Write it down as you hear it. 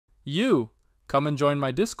You! Come and join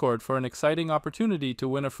my Discord for an exciting opportunity to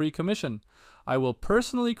win a free commission. I will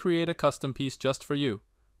personally create a custom piece just for you.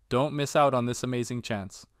 Don't miss out on this amazing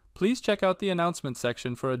chance. Please check out the announcement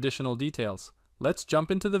section for additional details. Let's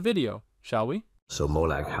jump into the video, shall we? So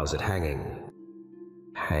Molag, how's it hanging?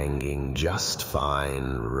 Hanging just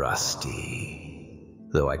fine, Rusty.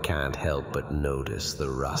 Though I can't help but notice the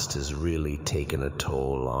rust has really taken a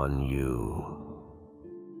toll on you.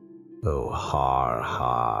 Oh, har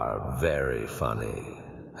har, very funny.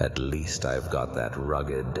 At least I've got that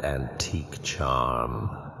rugged, antique charm.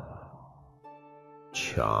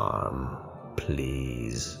 Charm,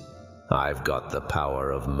 please. I've got the power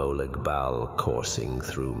of Molag Bal coursing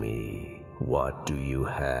through me. What do you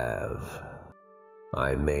have?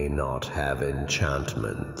 I may not have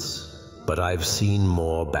enchantments, but I've seen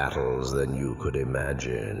more battles than you could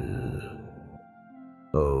imagine.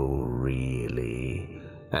 Oh, really?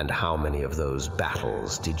 And how many of those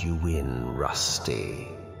battles did you win, Rusty?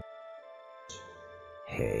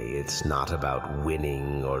 Hey, it's not about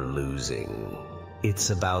winning or losing. It's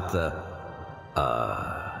about the,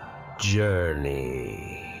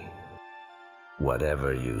 journey.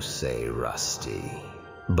 Whatever you say, Rusty.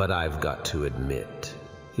 But I've got to admit,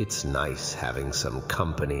 it's nice having some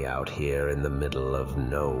company out here in the middle of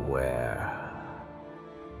nowhere.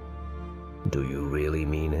 Do you really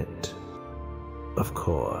mean it? Of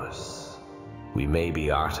course. We may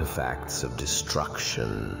be artifacts of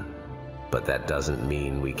destruction, but that doesn't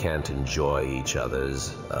mean we can't enjoy each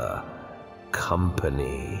other's,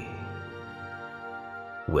 company.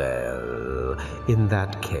 Well, in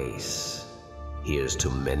that case, here's to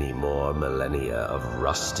many more millennia of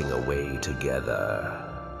rusting away together.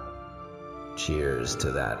 Cheers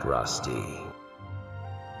to that, Rusty.